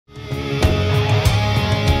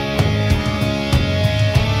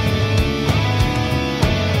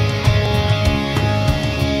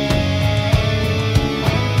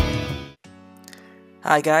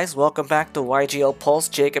Hi guys, welcome back to YGO Pulse.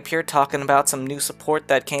 Jacob here talking about some new support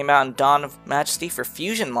that came out in Dawn of Majesty for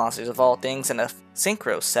fusion monsters of all things in a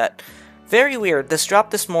synchro set. Very weird. This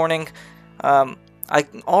dropped this morning. I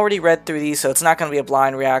already read through these, so it's not going to be a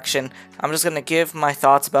blind reaction. I'm just going to give my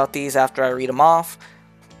thoughts about these after I read them off.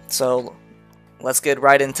 So let's get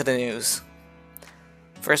right into the news.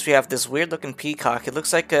 First we have this weird looking peacock. It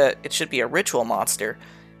looks like it should be a ritual monster.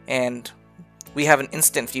 And we have an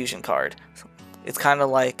instant fusion card. It's kind of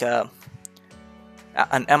like an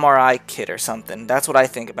MRI kit or something. That's what I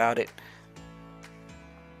think about it.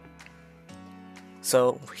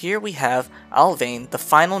 So here we have Allvain, the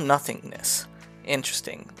Final Nothingness.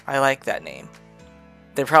 Interesting. I like that name.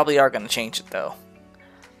 They probably are going to change it though.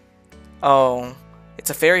 Oh, it's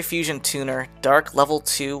a Fairy Fusion Tuner, Dark level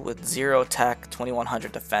 2 with 0 attack,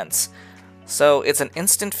 2100 defense. So it's an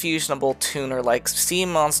instant fusionable tuner like Sea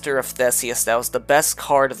Monster of Theseus that was the best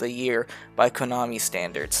card of the year by Konami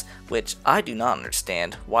standards, which I do not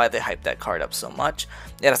understand why they hyped that card up so much.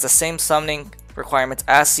 It has the same summoning requirements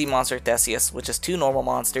as Sea Monster Theseus, which is 2 normal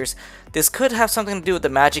monsters. This could have something to do with the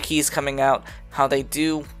magic keys coming out, how they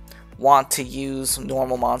do want to use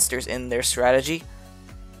normal monsters in their strategy.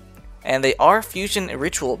 And they are fusion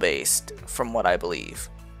ritual based, from what I believe.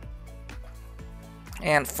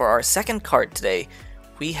 And for our second card today,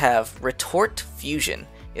 we have Retort Fusion.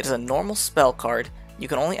 It is a normal spell card. You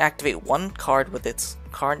can only activate one card with its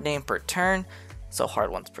card name per turn, so hard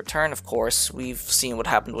ones per turn, of course. We've seen what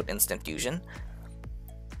happened with Instant Fusion.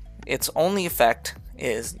 Its only effect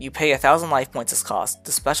is you pay 1,000 life points as cost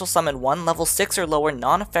to special summon one level 6 or lower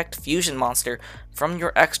non-effect fusion monster from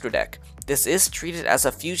your extra deck. This is treated as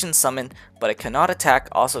a fusion summon, but it cannot attack,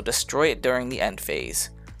 also destroy it during the end phase.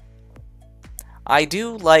 I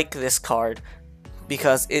do like this card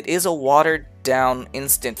because it is a watered down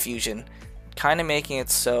instant fusion, kind of making it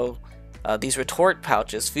so these retort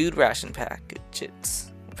pouches, food ration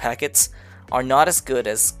packets, are not as good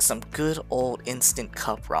as some good old instant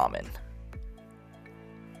cup ramen.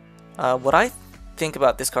 What I think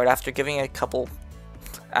about this card after giving it a couple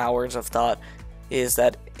hours of thought is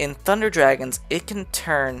that in Thunder Dragons it can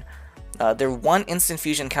turn their 1 instant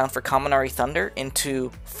fusion count for Kaminari Thunder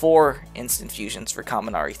into 4 instant fusions for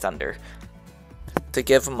Kaminari Thunder. To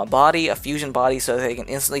give them a body, a fusion body, so they can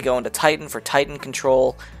instantly go into Titan for Titan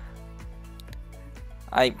control.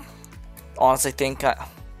 I honestly think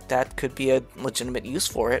that could be a legitimate use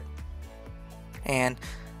for it. And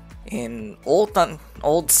in old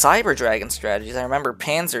Cyber Dragon strategies, I remember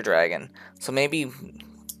Panzer Dragon. So maybe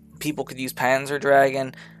people could use Panzer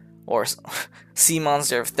Dragon or Sea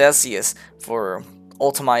Monster of Theseus for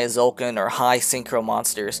Ultima Izulkan or high synchro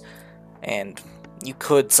monsters, and you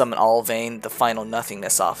could summon Allvain, the Final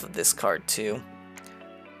Nothingness, off of this card too.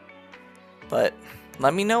 But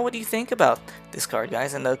let me know what you think about this card,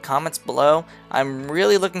 guys, in the comments below. I'm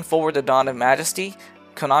really looking forward to Dawn of Majesty.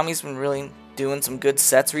 Konami's been really doing some good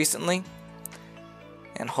sets recently,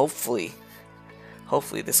 and hopefully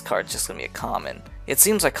this card's just gonna be a common. It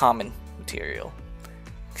seems like common material.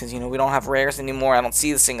 Because, you know, we don't have rares anymore. I don't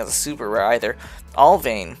see this thing as a super rare either.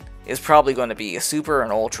 Allvain is probably going to be a super or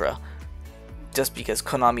an ultra, just because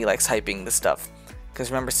Konami likes hyping this stuff. Because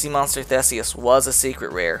remember, Sea Monster Theseus was a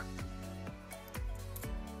secret rare.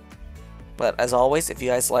 But as always, if you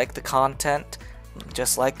guys like the content,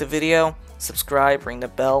 just like the video, subscribe, ring the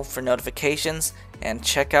bell for notifications, and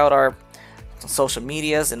check out our social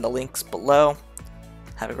medias in the links below.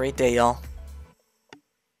 Have a great day, y'all.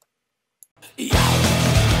 Yeah.